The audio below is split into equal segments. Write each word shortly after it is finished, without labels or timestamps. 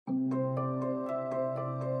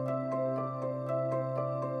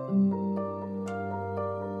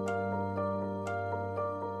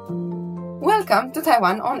Welcome to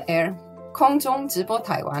Taiwan on Air, Kongjong Zhibo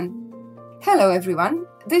Taiwan. Hello everyone,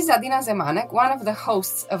 this is Adina Zemanek, one of the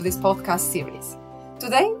hosts of this podcast series.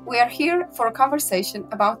 Today we are here for a conversation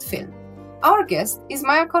about film. Our guest is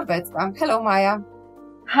Maya Korbetska. Hello Maya.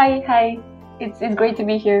 Hi. It's great to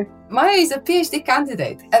be here. Maya is a PhD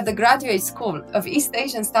candidate at the Graduate School of East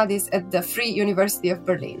Asian Studies at the Free University of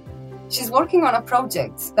Berlin. She's working on a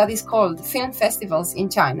project that is called Film Festivals in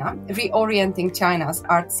China, Reorienting China's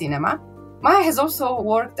Art Cinema. Maya has also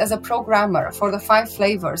worked as a programmer for the Five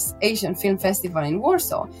Flavors Asian Film Festival in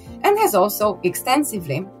Warsaw and has also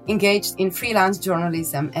extensively engaged in freelance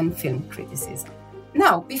journalism and film criticism.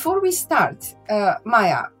 Now, before we start,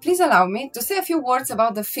 Maya, please allow me to say a few words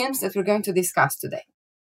about the films that we're going to discuss today.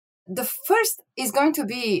 The first is going to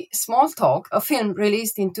be Small Talk, a film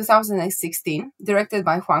released in 2016, directed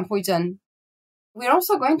by Huang Huizhen. We're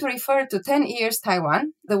also going to refer to 10 Years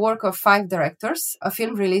Taiwan, the work of 5 directors, a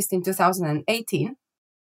film released in 2018.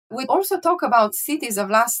 We also talk about Cities of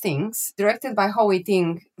Last Things, directed by Ho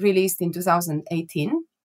Wei-ting, released in 2018.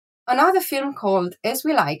 Another film called As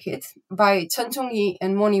We Like It, by Chen Chung-yi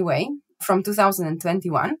and Moni Wei, from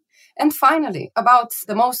 2021. And finally, about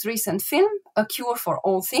the most recent film, A Cure for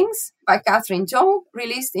All Things, by Catherine Zhou,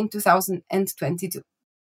 released in 2022.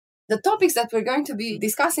 The topics that we're going to be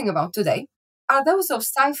discussing about today are those of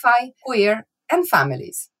sci-fi, queer, and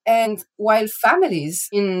families. And while families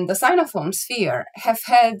in the Sinophone sphere have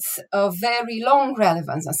had a very long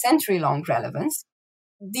relevance, a century-long relevance,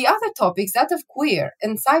 the other topics, that of queer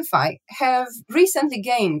and sci-fi, have recently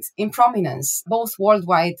gained in prominence, both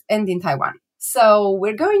worldwide and in Taiwan. So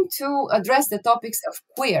we're going to address the topics of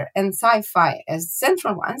queer and sci-fi as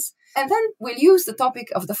central ones, and then we'll use the topic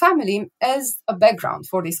of the family as a background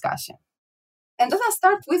for discussion. And let us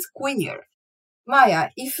start with queer. Maya,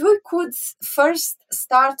 if we could first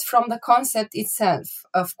start from the concept itself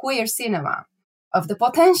of queer cinema, of the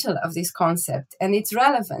potential of this concept and its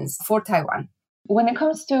relevance for Taiwan. When it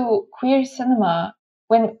comes to queer cinema,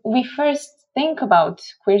 when we first think about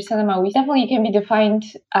queer cinema, we definitely can be defined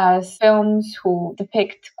as films who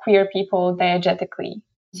depict queer people diegetically.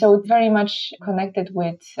 So it's very much connected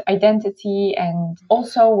with identity and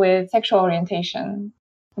also with sexual orientation.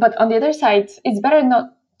 But on the other side, it's better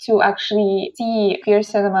not to actually see queer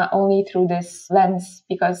cinema only through this lens,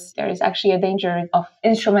 because there is actually a danger of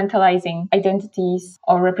instrumentalizing identities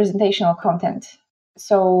or representational content.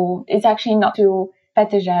 So it's actually not to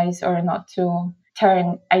fetishize or not to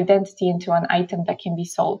turn identity into an item that can be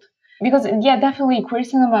sold. Because, definitely queer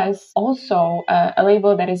cinema is also a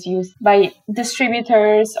label that is used by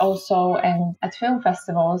distributors also and at film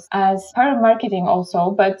festivals as part of marketing also,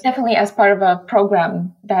 but definitely as part of a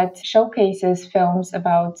program that showcases films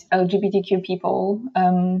about LGBTQ people,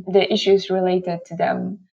 the issues related to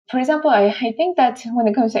them. For example, I think that when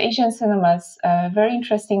it comes to Asian cinemas, a very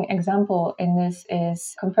interesting example in this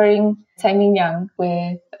is comparing Tsai Ming-liang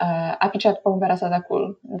with Apichatpong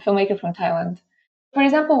Barasadakul, a filmmaker from Thailand. For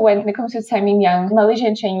example, when it comes to Tsai Ming-liang,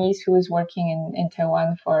 Malaysian Chinese who is working in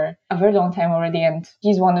Taiwan for a very long time already, and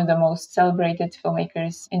he's one of the most celebrated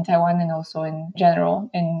filmmakers in Taiwan and also in general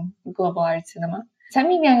in global art cinema. Tsai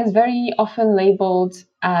Ming-liang is very often labeled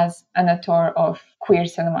as an auteur of queer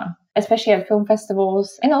cinema, especially at film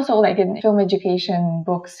festivals and also like in film education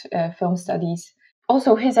books, film studies.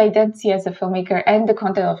 Also, his identity as a filmmaker and the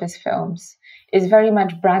content of his films is very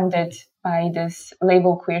much branded by this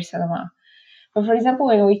label queer cinema. But for example,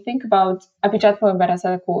 when we think about Apichatpong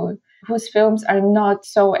Barasadakul, whose films are not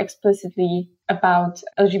so explicitly about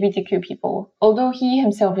LGBTQ people, although he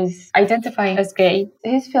himself is identifying as gay,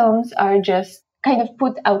 his films are just kind of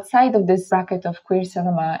put outside of this bracket of queer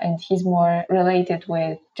cinema, and he's more related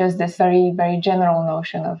with just this very, very general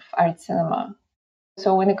notion of art cinema.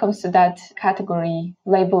 So when it comes to that category,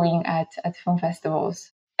 labeling at film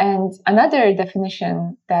festivals. And another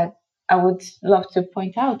definition that I would love to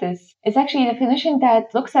point out is it's actually a definition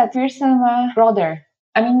that looks at queer cinema broader.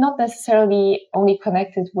 I mean, not necessarily only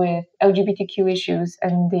connected with LGBTQ issues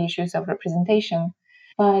and the issues of representation,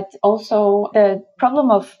 but also the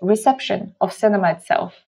problem of reception of cinema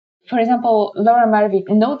itself. For example, Laura Marvik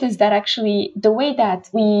noticed that actually the way that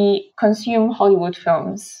we consume Hollywood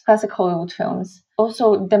films, classic Hollywood films,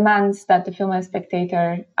 also demands that the film and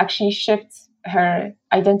spectator actually shifts her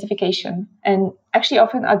identification and actually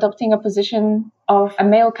often adopting a position of a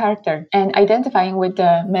male character and identifying with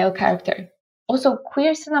the male character. Also,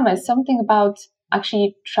 queer cinema is something about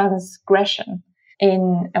actually transgression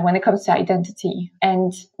when it comes to identity.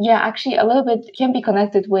 And actually a little bit can be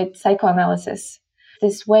connected with psychoanalysis,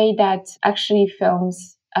 this way that actually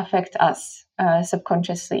films affect us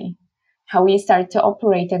subconsciously, how we start to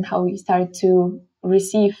operate and how we start to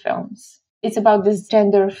receive films. It's about this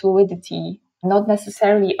gender fluidity, not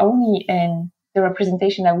necessarily only in the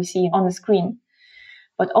representation that we see on the screen,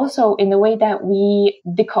 but also in the way that we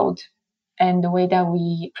decode and the way that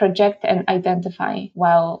we project and identify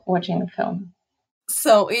while watching a film.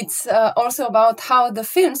 So it's also about how the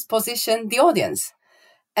films position the audience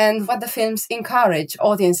and what the films encourage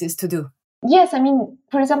audiences to do. Yes, I mean,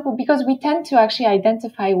 for example, because we tend to actually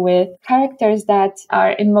identify with characters that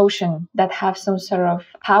are in motion, that have some sort of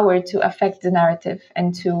power to affect the narrative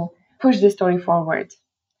and to push the story forward.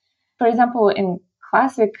 For example, in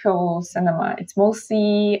classical cinema, it's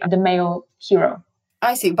mostly the male hero.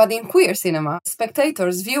 I see, but in queer cinema,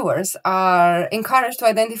 spectators, viewers are encouraged to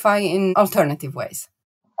identify in alternative ways.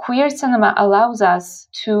 Queer cinema allows us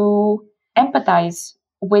to empathize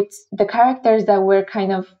with the characters that were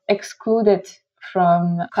kind of excluded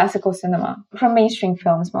from classical cinema, from mainstream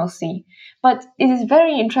films mostly. But it is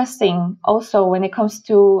very interesting also when it comes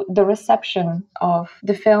to the reception of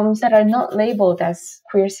the films that are not labeled as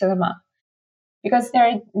queer cinema, because there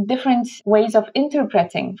are different ways of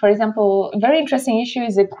interpreting. For example, a very interesting issue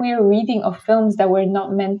is the queer reading of films that were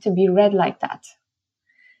not meant to be read like that.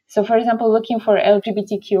 So, for example, looking for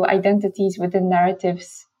LGBTQ identities within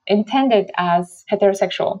narratives intended as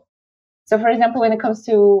heterosexual. So, for example, when it comes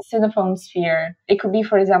to cinephone sphere, it could be,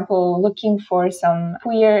 for example, looking for some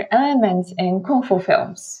queer elements in kung fu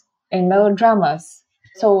films, in melodramas.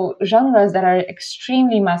 So, genres that are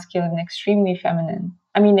extremely masculine, extremely feminine.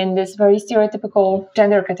 I mean, in this very stereotypical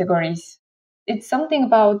gender categories. It's something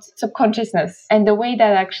about subconsciousness and the way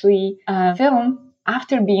that actually film,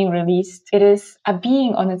 after being released, it is a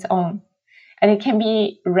being on its own. And it can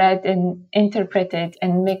be read and interpreted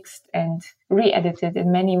and mixed and re-edited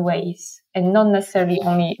in many ways, and not necessarily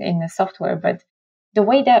only in the software, but the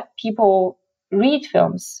way that people read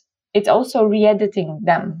films, it's also re-editing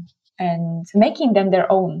them and making them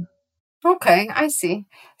their own. Okay, I see.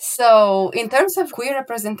 So, in terms of queer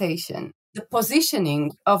representation, the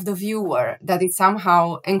positioning of the viewer that is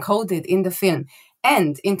somehow encoded in the film,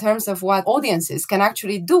 and in terms of what audiences can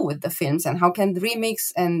actually do with the films and how can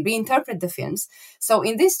remix and reinterpret the films. So,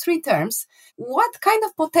 in these three terms, what kind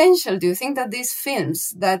of potential do you think that these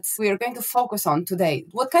films that we are going to focus on today,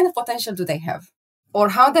 what kind of potential do they have? Or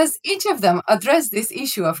how does each of them address this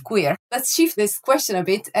issue of queer? Let's shift this question a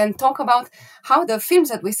bit and talk about how the films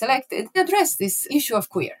that we selected address this issue of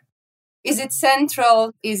queer. Is it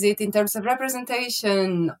central? Is it in terms of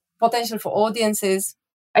representation, potential for audiences?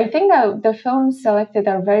 I think that the films selected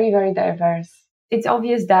are very, very diverse. It's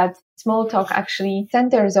obvious that Small Talk actually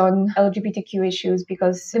centers on LGBTQ issues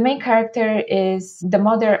because the main character is the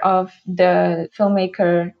mother of the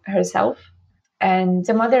filmmaker herself. And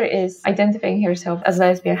the mother is identifying herself as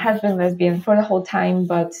lesbian, has been lesbian for the whole time,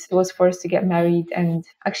 but was forced to get married and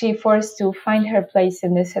actually forced to find her place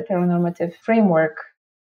in this heteronormative framework.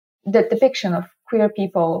 The depiction of queer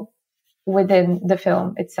people within the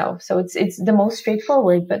film itself. So it's the most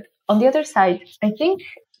straightforward. But on the other side, I think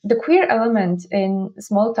the queer element in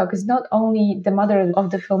Small Talk is not only the mother of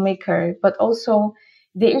the filmmaker, but also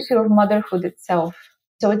the issue of motherhood itself.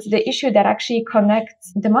 So it's the issue that actually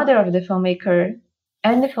connects the mother of the filmmaker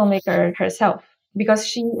and the filmmaker herself, because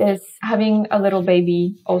she is having a little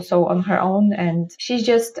baby also on her own. And she's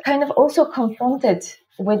just kind of also confronted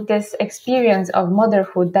with this experience of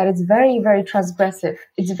motherhood that is very, very transgressive.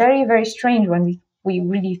 It's very, very strange when we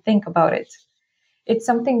really think about it. It's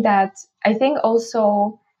something that I think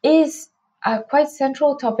also is a quite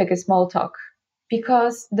central topic in Small Talk,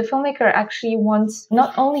 because the filmmaker actually wants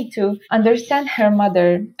not only to understand her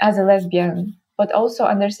mother as a lesbian, but also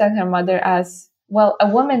understand her mother as, well, a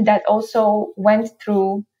woman that also went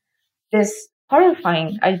through this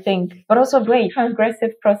horrifying, I think, but also great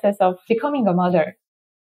transgressive process of becoming a mother.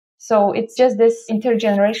 So it's just this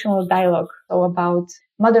intergenerational dialogue about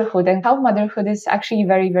motherhood and how motherhood is actually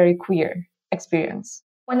very, very queer experience.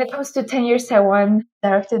 When it comes to 10 Years Taiwan,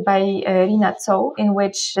 directed by Rina Tso, in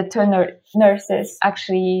which the two nurses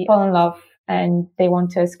actually fall in love and they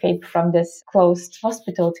want to escape from this closed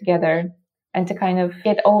hospital together and to kind of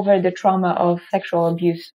get over the trauma of sexual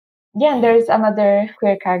abuse. Yeah, and there's another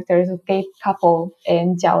queer character, a gay couple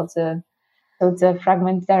in Jiaozi. So it's a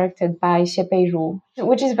fragment directed by Xie Beirou,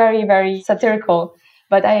 which is very, very satirical.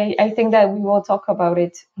 But I think that we will talk about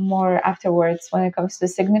it more afterwards when it comes to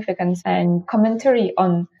significance and commentary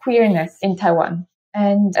on queerness in Taiwan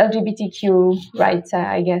and LGBTQ rights,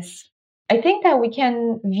 I guess. I think that we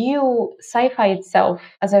can view sci-fi itself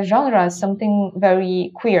as a genre as something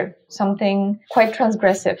very queer, something quite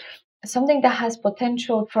transgressive, something that has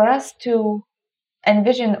potential for us to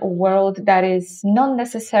envision a world that is not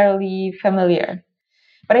necessarily familiar.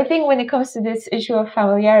 But I think when it comes to this issue of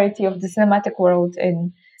familiarity of the cinematic world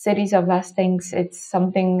in Cities of Last Things, it's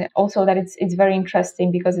something also that it's very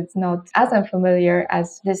interesting because it's not as unfamiliar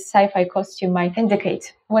as this sci-fi costume might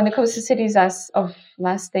indicate. When it comes to of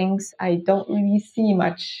Last Things, I don't really see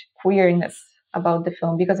much queerness about the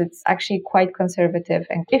film because it's actually quite conservative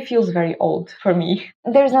and it feels very old for me.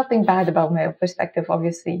 There's nothing bad about male perspective,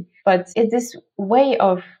 obviously, but it's this way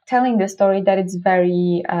of telling the story that it's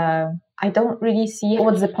very I don't really see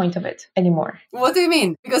what's the point of it anymore. What do you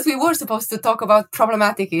mean? Because we were supposed to talk about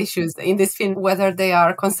problematic issues in this film, whether they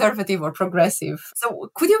are conservative or progressive.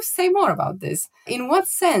 So could you say more about this? In what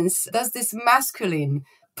sense does this masculine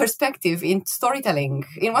perspective in storytelling,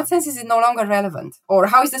 in what sense is it no longer relevant? Or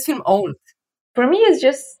how is this film old? For me, it's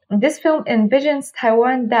just this film envisions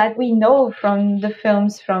Taiwan that we know from the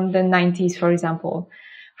films from the 90s, for example,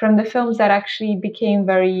 from the films that actually became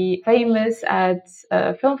very famous at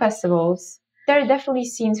film festivals. There are definitely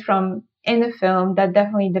scenes from in the film that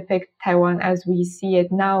definitely depict Taiwan as we see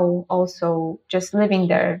it now, also just living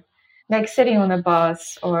there, like sitting on a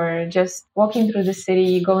bus or just walking through the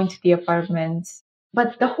city, going to the apartments.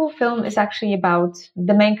 But the whole film is actually about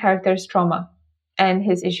the main character's trauma and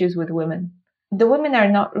his issues with women. The women are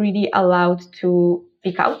not really allowed to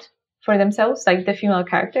speak out for themselves, like the female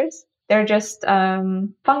characters. They're just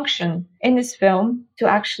function in this film to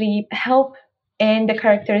actually help in the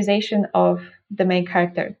characterization of the main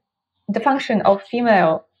character. The function of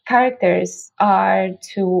female characters are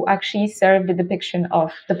to actually serve the depiction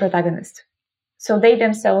of the protagonist. So they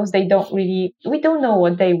themselves, we don't know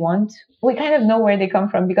what they want. We kind of know where they come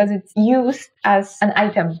from because it's used as an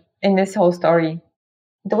item in this whole story.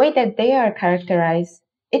 The way that they are characterized,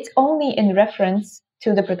 it's only in reference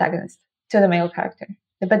to the protagonist, to the male character.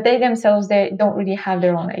 But they themselves, they don't really have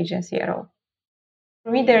their own agency at all.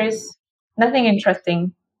 For me, there is nothing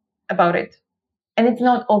interesting about it. And it's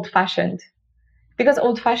not old-fashioned. Because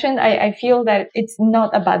old-fashioned, I feel that it's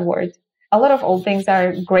not a bad word. A lot of old things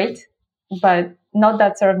are great, but not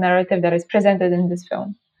that sort of narrative that is presented in this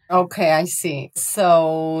film. Okay, I see.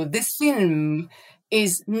 So this film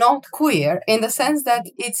is not queer in the sense that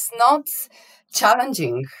it's not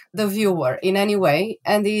challenging the viewer in any way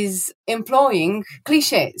and is employing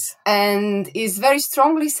cliches and is very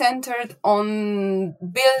strongly centered on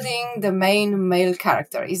building the main male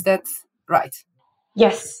character. Is that right?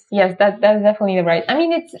 Yes, that's definitely right. I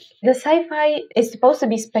mean, it's the sci-fi is supposed to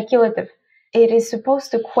be speculative. It is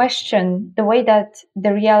supposed to question the way that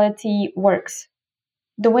the reality works,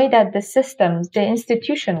 the way that the systems, the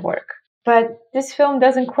institution work. But this film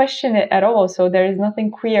doesn't question it at all, so there is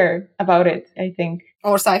nothing queer about it, I think.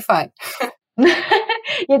 Or sci-fi.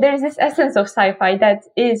 Yeah, there is this essence of sci-fi that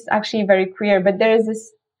is actually very queer, but there is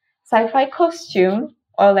this sci-fi costume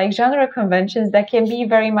or like genre conventions that can be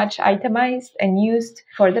very much itemized and used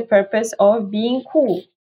for the purpose of being cool.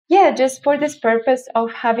 Yeah, just for this purpose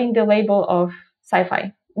of having the label of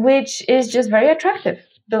sci-fi, which is just very attractive.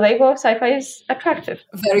 The label of sci-fi is attractive.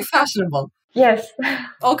 Very fashionable. Yes.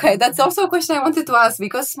 Okay, that's also a question I wanted to ask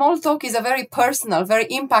because Small Talk is a very personal, very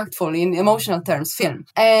impactful in emotional terms film.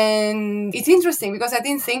 And it's interesting because I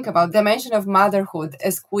didn't think about the dimension of motherhood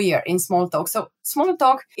as queer in Small Talk. So Small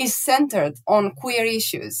Talk is centered on queer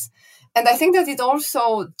issues. And I think that it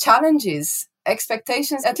also challenges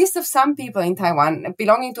expectations, at least of some people in Taiwan,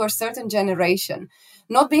 belonging to a certain generation,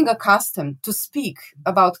 not being accustomed to speak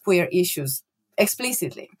about queer issues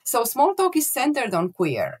explicitly. So Small Talk is centered on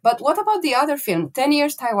queer. But what about the other film, 10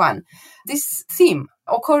 Years Taiwan? This theme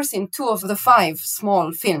occurs in 2 of the 5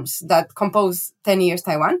 small films that compose 10 Years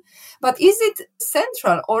Taiwan. But is it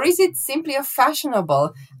central or is it simply a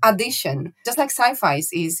fashionable addition, just like Sci-Fi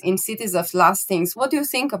is in Cities of Last Things? What do you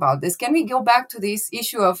think about this? Can we go back to this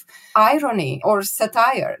issue of irony or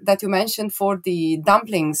satire that you mentioned for the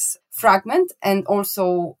dumplings fragment and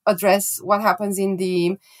also address what happens in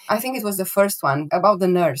I think it was the first one, about the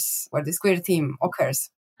nurse, where this queer theme occurs?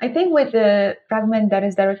 I think with the fragment that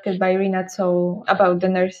is directed by Rina Tso about the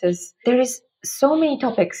nurses, there is so many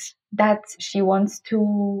topics that she wants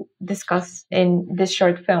to discuss in this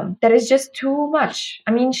short film. That is just too much.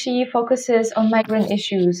 I mean, she focuses on migrant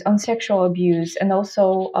issues, on sexual abuse, and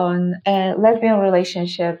also on a lesbian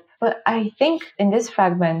relationship. But I think in this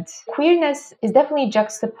fragment, queerness is definitely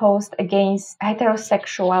juxtaposed against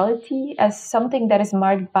heterosexuality as something that is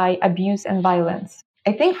marked by abuse and violence.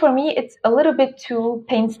 I think for me, it's a little bit too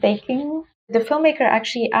painstaking. The filmmaker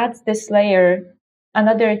actually adds this layer,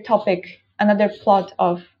 another topic, another plot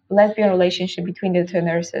of lesbian relationship between the 2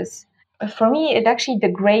 nurses. For me, it actually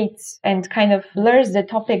degrades and kind of blurs the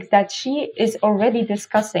topics that she is already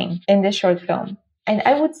discussing in this short film. And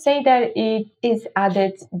I would say that it is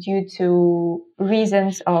added due to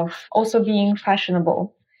reasons of also being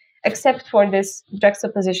fashionable, except for this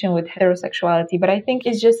juxtaposition with heterosexuality. But I think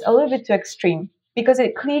it's just a little bit too extreme because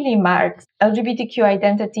it clearly marks LGBTQ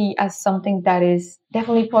identity as something that is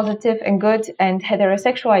definitely positive and good, and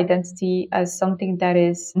heterosexual identity as something that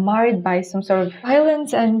is marred by some sort of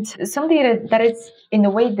violence and something that is in a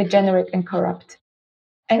way degenerate and corrupt.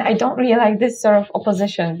 And I don't really like this sort of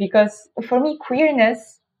opposition because for me,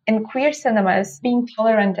 queerness and queer cinema is being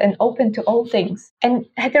tolerant and open to all things. And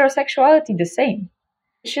heterosexuality, the same.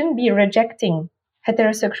 We shouldn't be rejecting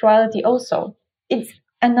heterosexuality also. It's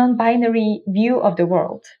a non binary view of the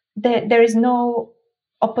world. There is no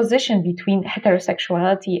opposition between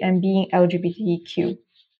heterosexuality and being LGBTQ.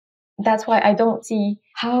 That's why I don't see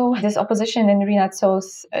how this opposition in Rinat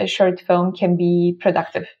So's short film can be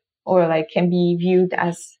productive or like can be viewed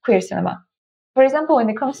as queer cinema. For example,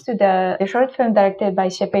 when it comes to the short film directed by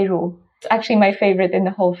Xie Ru, it's actually my favorite in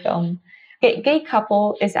the whole film. Gay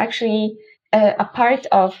couple is actually a part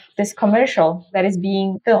of this commercial that is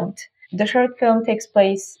being filmed. The short film takes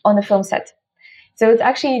place on a film set. So it's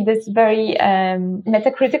actually this very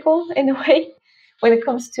metacritical in a way when it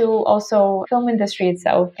comes to also film industry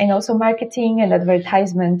itself and also marketing and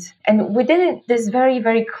advertisement. And within this very,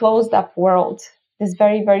 very closed up world, this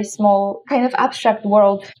very, very small kind of abstract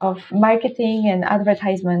world of marketing and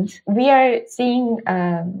advertisement, we are seeing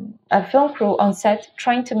a film crew on set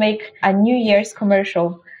trying to make a New Year's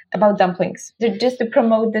commercial about dumplings, just to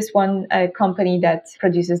promote this one company that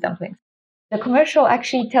produces dumplings. The commercial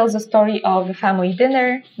actually tells the story of a family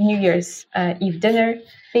dinner, New Year's Eve dinner.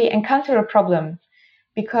 They encounter a problem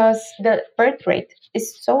because the birth rate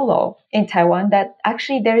is so low in Taiwan that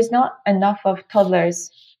actually there is not enough of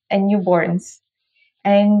toddlers and newborns.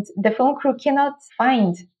 And the film crew cannot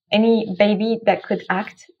find any baby that could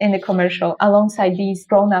act in the commercial alongside these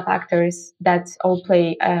grown-up actors that all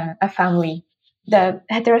play a family. The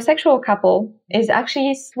heterosexual couple is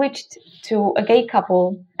actually switched to a gay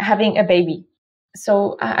couple having a baby.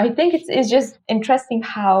 So I think it's just interesting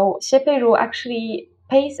how Sheperu actually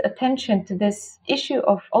pays attention to this issue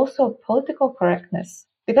of also political correctness,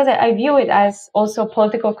 because I view it as also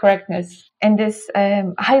political correctness and this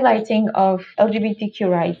highlighting of LGBTQ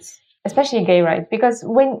rights, especially gay rights. Because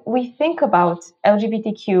when we think about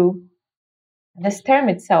LGBTQ, this term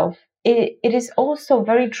itself, it is also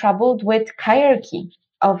very troubled with hierarchy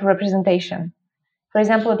of representation. For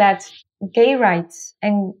example, that gay rights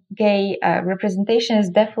and gay representation is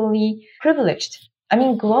definitely privileged. I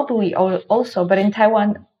mean, globally also, but in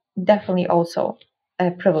Taiwan, definitely also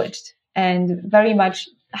privileged and very much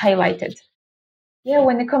highlighted. Yeah,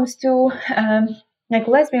 when it comes to like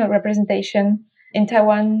lesbian representation in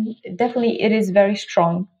Taiwan, definitely it is very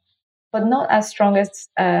strong, but not as strong as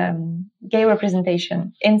gay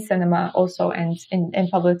representation in cinema also and in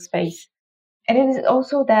public space. And it is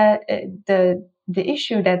also that the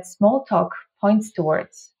issue that small talk points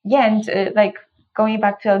towards. Yeah, and like going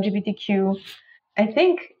back to LGBTQ, I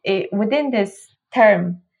think within this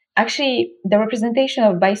term, actually the representation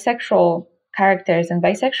of bisexual characters and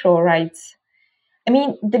bisexual rights. I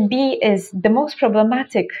mean, the B is the most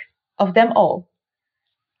problematic of them all.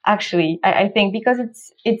 Actually, I think because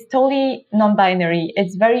it's totally non-binary.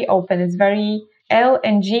 It's very open. It's very L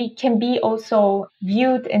and G can be also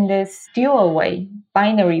viewed in this dual way,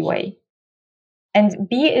 binary way. And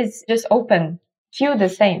B is just open. Q the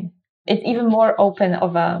same. It's even more open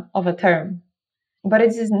of a term. But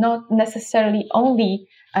it is not necessarily only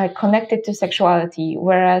connected to sexuality,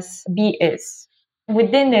 whereas B is.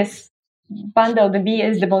 Within this bundle, the B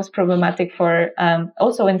is the most problematic for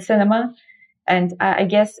also in cinema and I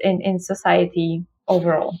guess in society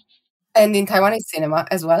overall. And in Taiwanese cinema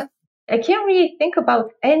as well? I can't really think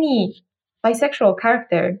about any bisexual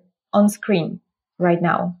character on screen right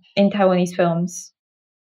now in Taiwanese films.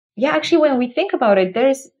 Yeah, actually, when we think about it,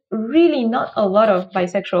 there's really not a lot of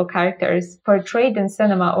bisexual characters portrayed in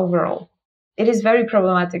cinema overall. It is very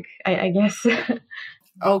problematic, I guess.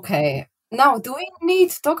 Okay. Now, do we need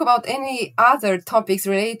to talk about any other topics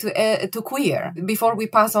related to queer before we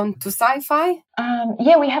pass on to sci-fi?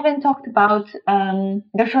 Yeah, we haven't talked about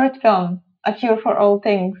the short film, A Cure for All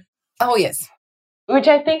Things. Oh, yes. Which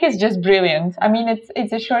I think is just brilliant. I mean,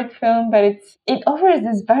 it's a short film, but it offers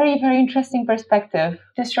this very, very interesting perspective.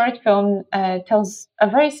 This short film tells a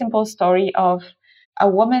very simple story of a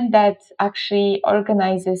woman that actually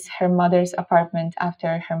organizes her mother's apartment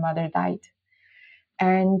after her mother died.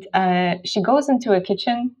 And she goes into a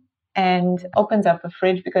kitchen and opens up a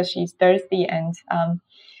fridge because she's thirsty. And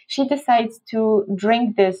she decides to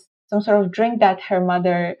drink some sort of drink that her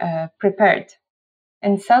mother prepared.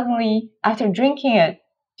 And suddenly, after drinking it,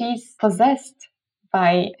 she's possessed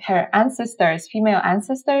by her ancestors, female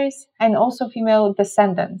ancestors, and also female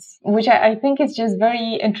descendants, which I think is just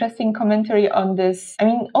very interesting commentary on this. I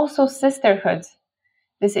mean, also sisterhood,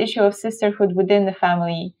 this issue of sisterhood within the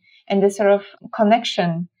family, and this sort of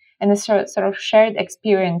connection and this sort of shared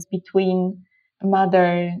experience between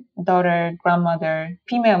mother, daughter, grandmother,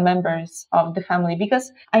 female members of the family.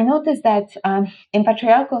 Because I noticed that in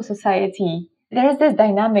patriarchal society, there is this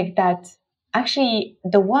dynamic that actually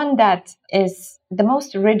the one that is the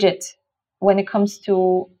most rigid when it comes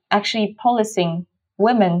to actually policing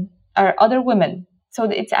women are other women. So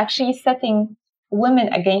it's actually setting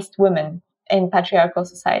women against women in patriarchal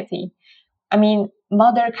society. I mean,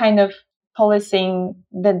 mother kind of policing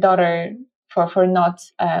the daughter for not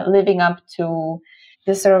living up to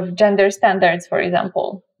the sort of gender standards, for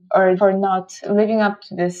example, or for not living up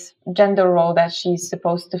to this gender role that she's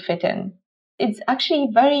supposed to fit in. It's actually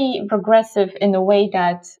very progressive in a way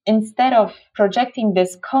that instead of projecting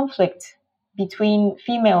this conflict between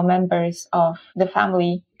female members of the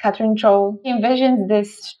family, Catherine Chow envisions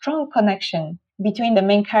this strong connection between the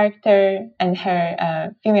main character and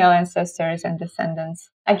her female ancestors and descendants.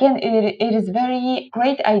 Again, it is very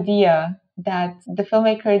great idea that the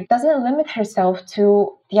filmmaker doesn't limit herself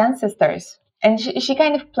to the ancestors. And she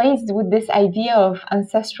kind of plays with this idea of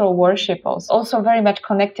ancestral worship, also very much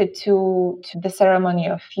connected to the ceremony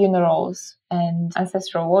of funerals and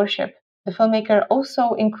ancestral worship. The filmmaker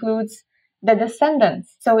also includes the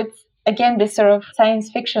descendants. So it's, again, this sort of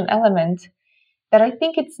science fiction element that I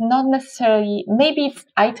think it's not necessarily, maybe it's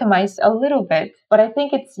itemized a little bit, but I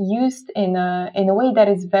think it's used in a way that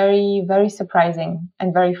is very, very surprising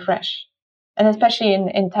and very fresh, and especially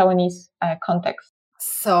in Taiwanese context.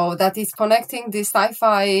 So that is connecting the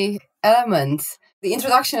sci-fi element, the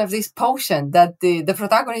introduction of this potion that the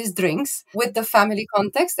protagonist drinks with the family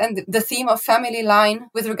context and the theme of family line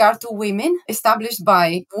with regard to women, established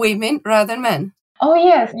by women rather than men. Oh,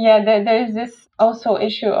 yes. Yeah, there is this also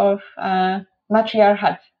issue of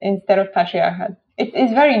matriarchat instead of patriarchat.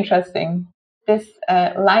 It's very interesting. This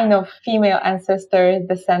line of female ancestors,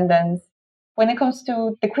 descendants. When it comes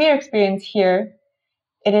to the queer experience here,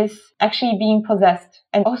 it is actually being possessed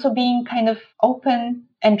and also being kind of open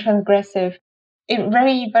and transgressive. It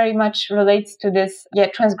very, very much relates to this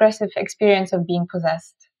transgressive experience of being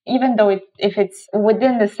possessed, even though if it's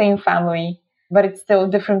within the same family, but it's still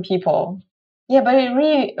different people. Yeah, but it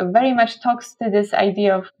really very much talks to this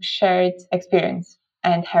idea of shared experience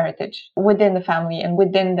and heritage within the family and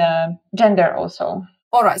within the gender also.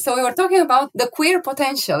 All right, so we were talking about the queer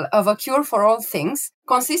potential of A Cure for All Things,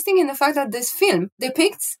 consisting in the fact that this film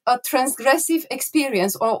depicts a transgressive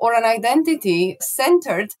experience or an identity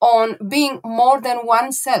centered on being more than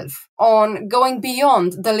oneself, on going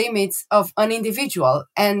beyond the limits of an individual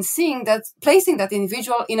and placing that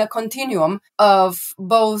individual in a continuum of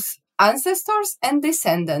both ancestors and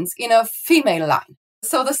descendants in a female line.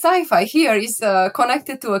 So the sci-fi here is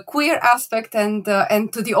connected to a queer aspect and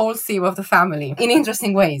to the old theme of the family in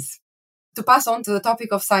interesting ways. To pass on to the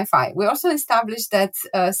topic of sci-fi, we also established that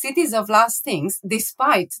Cities of Last Things,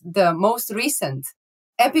 despite the most recent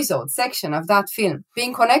section of that film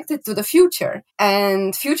being connected to the future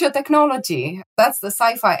and future technology, that's the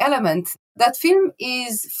sci-fi element, that film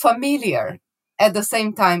is familiar at the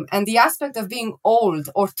same time. And the aspect of being old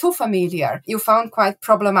or too familiar, you found quite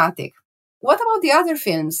problematic. What about the other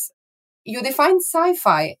films? You define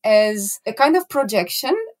sci-fi as a kind of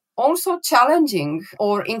projection, also challenging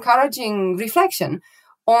or encouraging reflection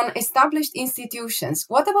on established institutions.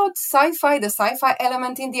 What about sci-fi, the sci-fi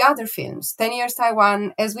element in the other films? 10 Years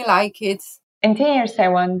Taiwan, As We Like It. In 10 Years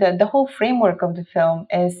Taiwan, the whole framework of the film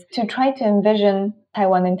is to try to envision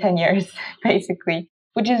Taiwan in 10 years, basically,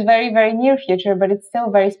 which is very, very near future, but it's still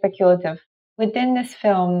very speculative. Within this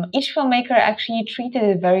film, each filmmaker actually treated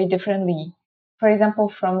it very differently. For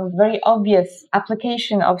example, from a very obvious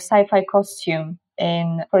application of sci-fi costume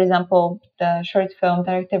in, for example, the short film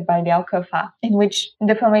directed by Liao Kefa, in which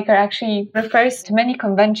the filmmaker actually refers to many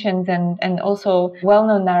conventions and also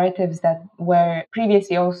well-known narratives that were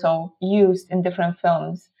previously also used in different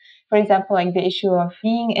films. For example, like the issue of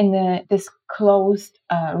being in this closed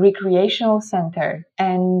recreational center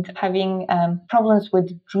and having problems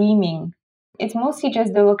with dreaming. It's mostly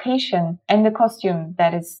just the location and the costume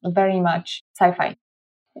that is very much sci-fi.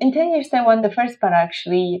 In 10 Years Taiwan, the first part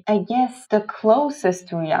actually, I guess, the closest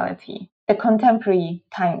to reality, the contemporary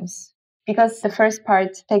times. Because the first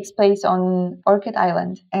part takes place on Orchid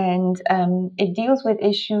Island and it deals with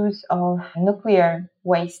issues of nuclear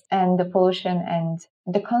waste and the pollution and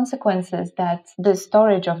the consequences that the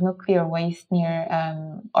storage of nuclear waste near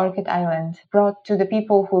Orchid Island brought to the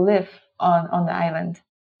people who live on the island.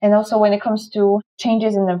 And also when it comes to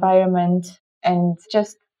changes in the environment and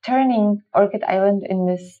just turning Orchid Island in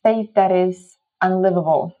a state that is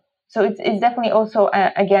unlivable. So it's definitely also,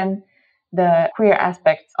 again, the queer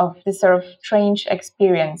aspect of this sort of strange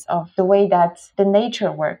experience of the way that the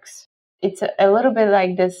nature works. It's a little bit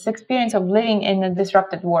like this experience of living in a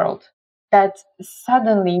disrupted world that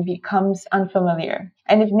suddenly becomes unfamiliar.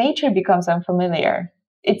 And if nature becomes unfamiliar,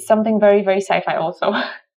 it's something very, very sci-fi also.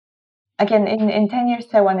 Again, in 10 Years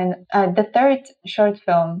Taiwan, and the third short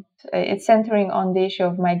film, it's centering on the issue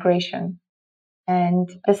of migration. And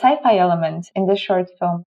the sci-fi element in this short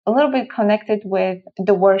film, a little bit connected with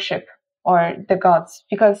the worship or the gods,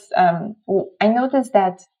 because I noticed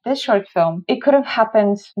that this short film, it could have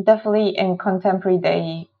happened definitely in contemporary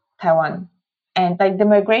day Taiwan. And like the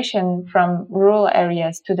migration from rural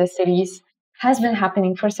areas to the cities has been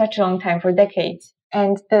happening for such a long time, for decades.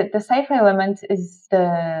 And the sci-fi element is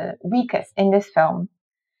the weakest in this film.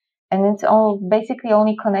 And it's all basically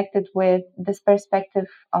only connected with this perspective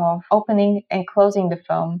of opening and closing the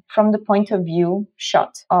film from the point of view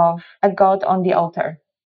shot of a god on the altar.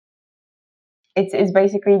 It's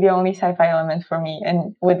basically the only sci-fi element for me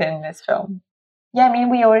and within this film. Yeah, I mean,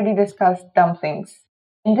 we already discussed dumplings.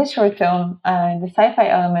 In this short film, the sci-fi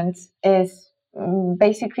element is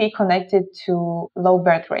basically connected to low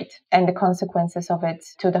birth rate and the consequences of it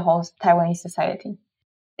to the whole Taiwanese society.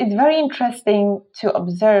 It's very interesting to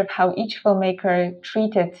observe how each filmmaker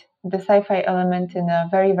treated the sci-fi element in a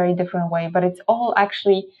very, very different way, but it's all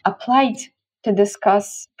actually applied to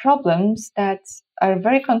discuss problems that are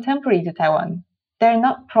very contemporary to Taiwan. They're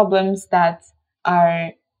not problems that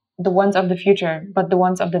are the ones of the future, but the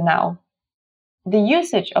ones of the now. The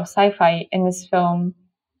usage of sci-fi in this film,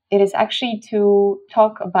 it is actually to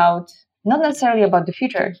talk about, not necessarily about the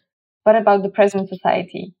future, but about the present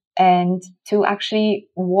society, and to actually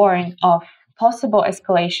warn of possible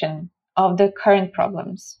escalation of the current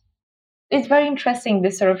problems. It's very interesting,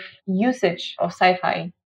 this sort of usage of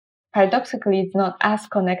sci-fi. Paradoxically, it's not as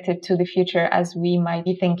connected to the future as we might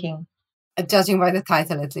be thinking. Judging by the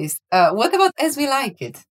title, at least. What about As We Like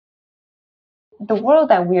It? The world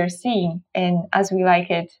that we are seeing in As We Like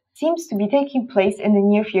It seems to be taking place in the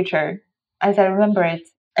near future, as I remember it.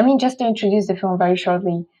 I mean, just to introduce the film very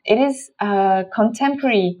shortly, it is a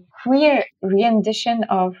contemporary queer rendition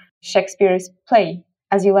of Shakespeare's play,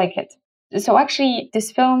 As You Like It. So actually,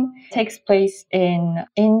 this film takes place in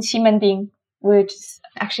Ximending, which is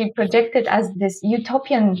actually projected as this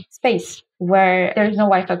utopian space where there's no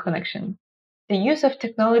Wi-Fi connection. The use of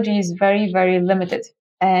technology is very, very limited,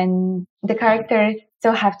 and the characters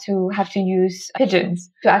still have to use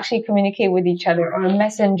pigeons to actually communicate with each other, or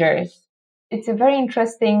messengers. It's a very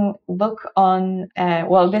interesting look on,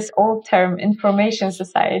 this old term, information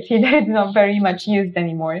society, that is not very much used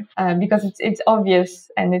anymore because it's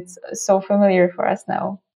obvious and it's so familiar for us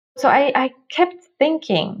now. So I kept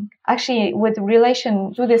thinking, actually, with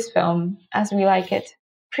relation to this film, As We Like It,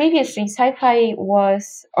 previously sci-fi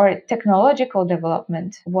was, or technological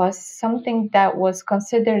development was something that was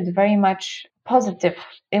considered very much positive.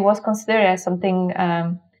 It was considered as something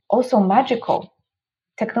also magical.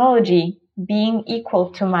 Technology being equal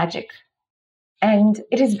to magic. And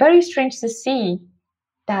it is very strange to see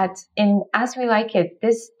that in As We Like It,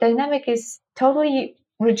 this dynamic is totally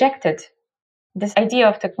rejected. This idea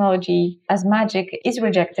of technology as magic is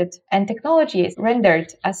rejected, and technology is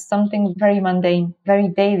rendered as something very mundane, very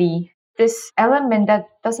daily. This element that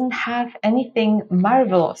doesn't have anything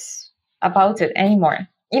marvelous about it anymore.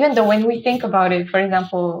 Even though when we think about it, for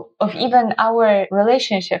example, of even our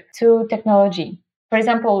relationship to technology, for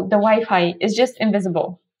example, the Wi-Fi is just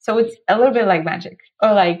invisible. So it's a little bit like magic.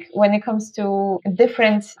 Or like when it comes to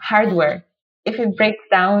different hardware, if it breaks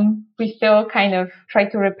down, we still kind of try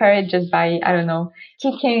to repair it just by, I don't know,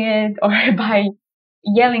 kicking it or by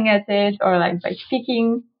yelling at it or like by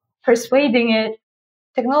speaking, persuading it.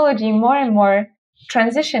 Technology more and more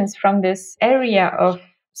transitions from this area of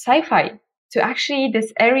sci-fi to actually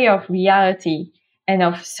this area of reality and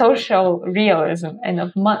of social realism and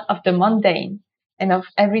of the mundane and of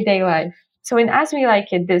everyday life. So in As We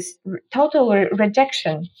Like It, this total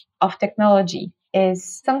rejection of technology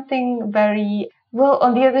is something very, well,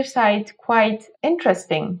 on the other side, quite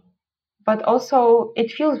interesting, but also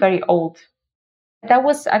it feels very old. That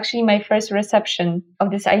was actually my first reception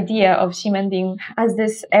of this idea of Ximending as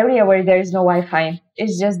this area where there is no Wi-Fi.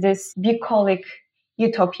 It's just this bucolic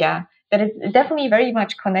utopia that is definitely very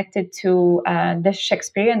much connected to the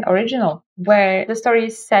Shakespearean original, where the story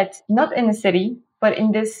is set not in a city, but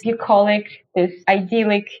in this bucolic, this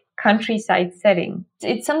idyllic countryside setting.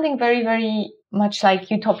 It's something very, very much like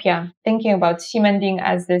utopia, thinking about Ximending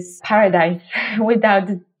as this paradise without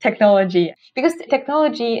technology. Because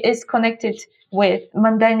technology is connected with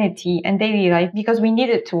mundanity and daily life because we need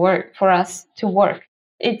it to work, for us to work.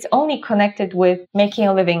 It's only connected with making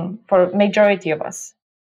a living for majority of us.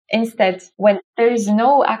 Instead, when there is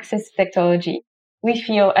no access to technology, we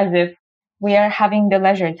feel as if we are having the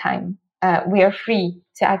leisure time. We are free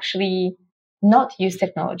to actually not use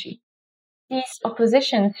technology. These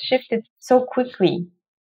oppositions shifted so quickly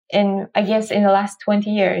I guess, in the last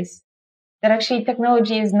 20 years that actually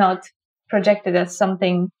technology is not projected as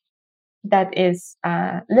something that is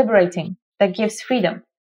liberating, that gives freedom,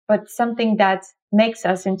 but something that makes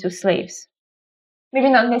us into slaves. Maybe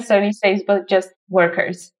not necessarily slaves, but just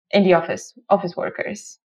workers in the office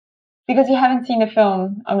workers. Because you haven't seen the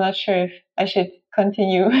film, I'm not sure if I should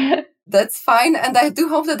continue. That's fine. And I do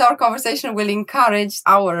hope that our conversation will encourage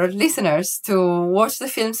our listeners to watch the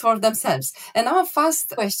films for themselves. And now a fast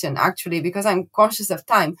question, actually, because I'm conscious of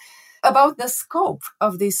time, about the scope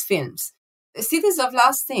of these films. Cities of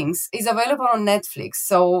Last Things is available on Netflix,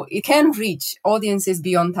 so it can reach audiences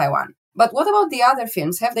beyond Taiwan. But what about the other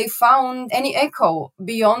films? Have they found any echo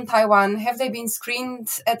beyond Taiwan? Have they been screened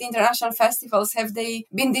at international festivals? Have they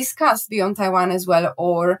been discussed beyond Taiwan as well?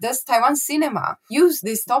 Or does Taiwan cinema use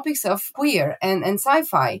these topics of queer and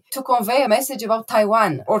sci-fi to convey a message about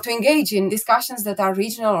Taiwan or to engage in discussions that are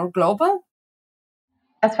regional or global?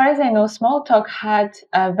 As far as I know, Small Talk had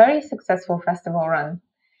a very successful festival run.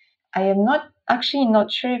 I am not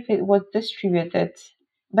sure if it was distributed,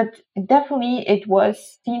 but definitely it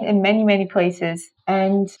was seen in many, many places.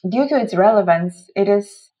 And due to its relevance,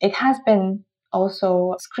 it has been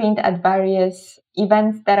also screened at various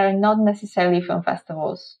events that are not necessarily film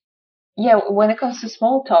festivals. Yeah, when it comes to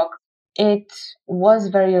Small Talk, it was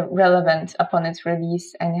very relevant upon its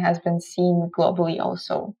release and it has been seen globally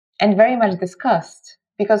also and very much discussed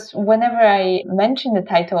because whenever I mention the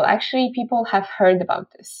title, actually people have heard about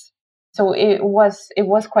this. So it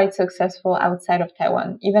was quite successful outside of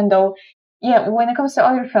Taiwan, even though yeah, when it comes to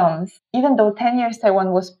other films, even though 10 Years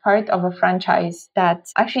Taiwan was part of a franchise that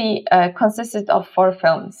actually consisted of 4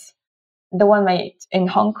 films, the one made in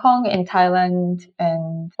Hong Kong, in Thailand,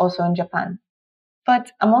 and also in Japan.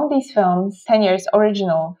 But among these films, 10 Years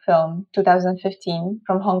original film, 2015,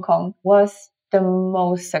 from Hong Kong, was the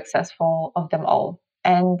most successful of them all.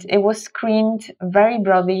 And it was screened very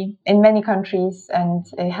broadly in many countries, and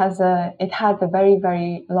it had a very,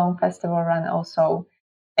 very long festival run also.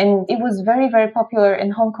 And it was very, very popular in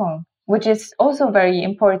Hong Kong, which is also very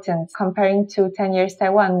important comparing to 10 Years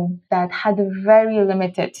Taiwan that had a very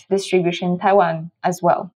limited distribution in Taiwan as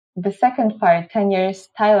well. The second part, 10 Years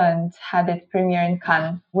Thailand, had its premiere in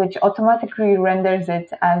Cannes, which automatically renders it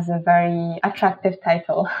as a very attractive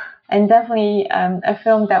title. And definitely a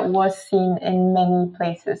film that was seen in many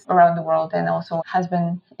places around the world and also has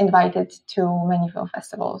been invited to many film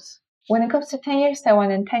festivals. When it comes to 10 Years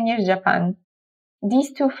Taiwan and 10 Years Japan,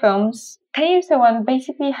 these 2 films, 10 Years Taiwan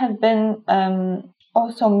basically has been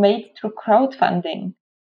also made through crowdfunding.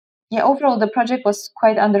 Yeah, overall, the project was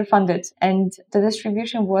quite underfunded and the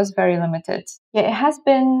distribution was very limited. Yeah, it has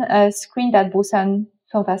been screened at Busan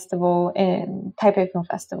Film Festival, in Taipei Film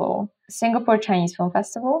Festival, Singapore Chinese Film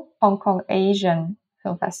Festival, Hong Kong Asian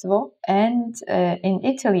Film Festival, and in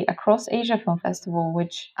Italy, Across Asia Film Festival,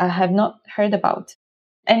 which I have not heard about.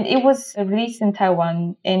 And it was released in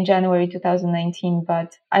Taiwan in January 2019,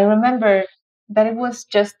 but I remember that it was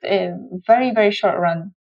just a very, very short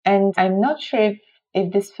run. And I'm not sure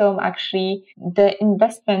if this film actually, the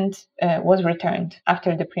investment was returned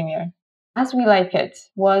after the premiere. As We Like It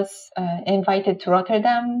was invited to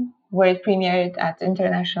Rotterdam, where it premiered at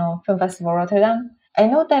International Film Festival Rotterdam. I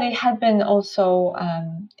know that it had been also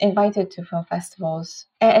invited to film festivals,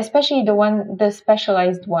 especially the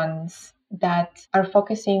specialized ones that are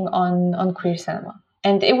focusing on queer cinema.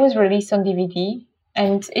 And it was released on DVD,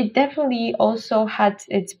 and it definitely also had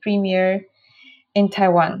its premiere in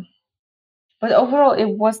Taiwan. But overall, it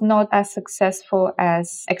was not as successful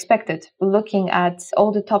as expected, looking at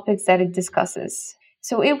all the topics that it discusses.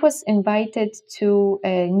 So it was invited to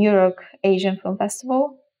a New York Asian Film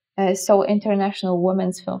Festival, Seoul International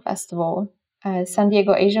Women's Film Festival, San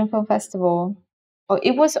Diego Asian Film Festival. Oh,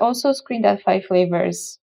 it was also screened at Five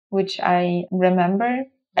Flavors, which I remember.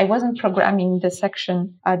 I wasn't programming the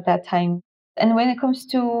section at that time. And when it comes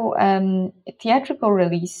to theatrical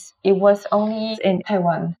release, it was only in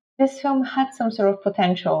Taiwan. This film had some sort of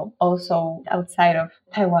potential also outside of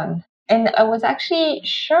Taiwan. And I was actually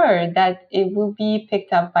sure that it will be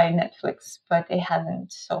picked up by Netflix, but it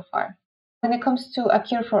hasn't so far. When it comes to A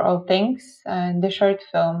Cure for All Things, the short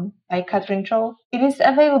film by Catherine Troll, it is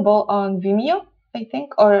available on Vimeo, I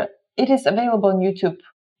think, or it is available on YouTube.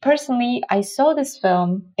 Personally, I saw this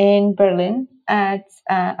film in Berlin at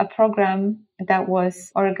a program that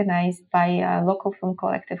was organized by a local film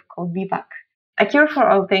collective called VBAC. A Cure for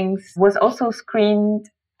All Things was also screened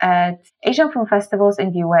at Asian film festivals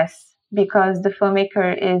in the US because the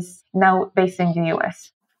filmmaker is now based in the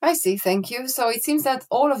US. I see, thank you. So it seems that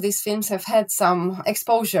all of these films have had some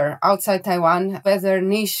exposure outside Taiwan, whether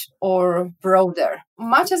niche or broader.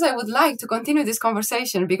 Much as I would like to continue this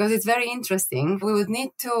conversation because it's very interesting, we would need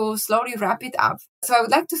to slowly wrap it up. So I would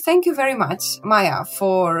like to thank you very much, Maya,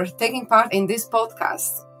 for taking part in this podcast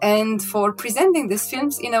and for presenting these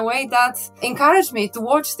films in a way that encouraged me to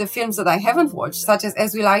watch the films that I haven't watched, such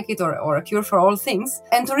as We Like It or A Cure for All Things,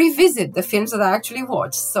 and to revisit the films that I actually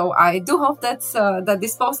watched. So I do hope that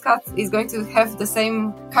this podcast is going to have the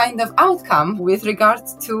same kind of outcome with regard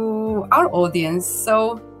to our audience.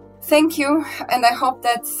 So thank you, and I hope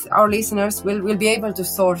that our listeners will be able to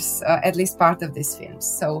source at least part of these films.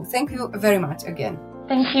 So thank you very much again.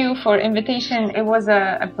 Thank you for invitation. It was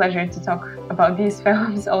a pleasure to talk about these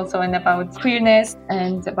films also, and about queerness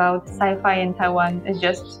and about sci-fi in Taiwan. It's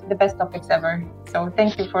just the best topics ever. So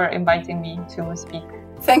thank you for inviting me to speak.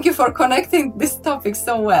 Thank you for connecting this topic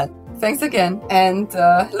so well. Thanks again, and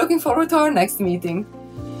looking forward to our next meeting.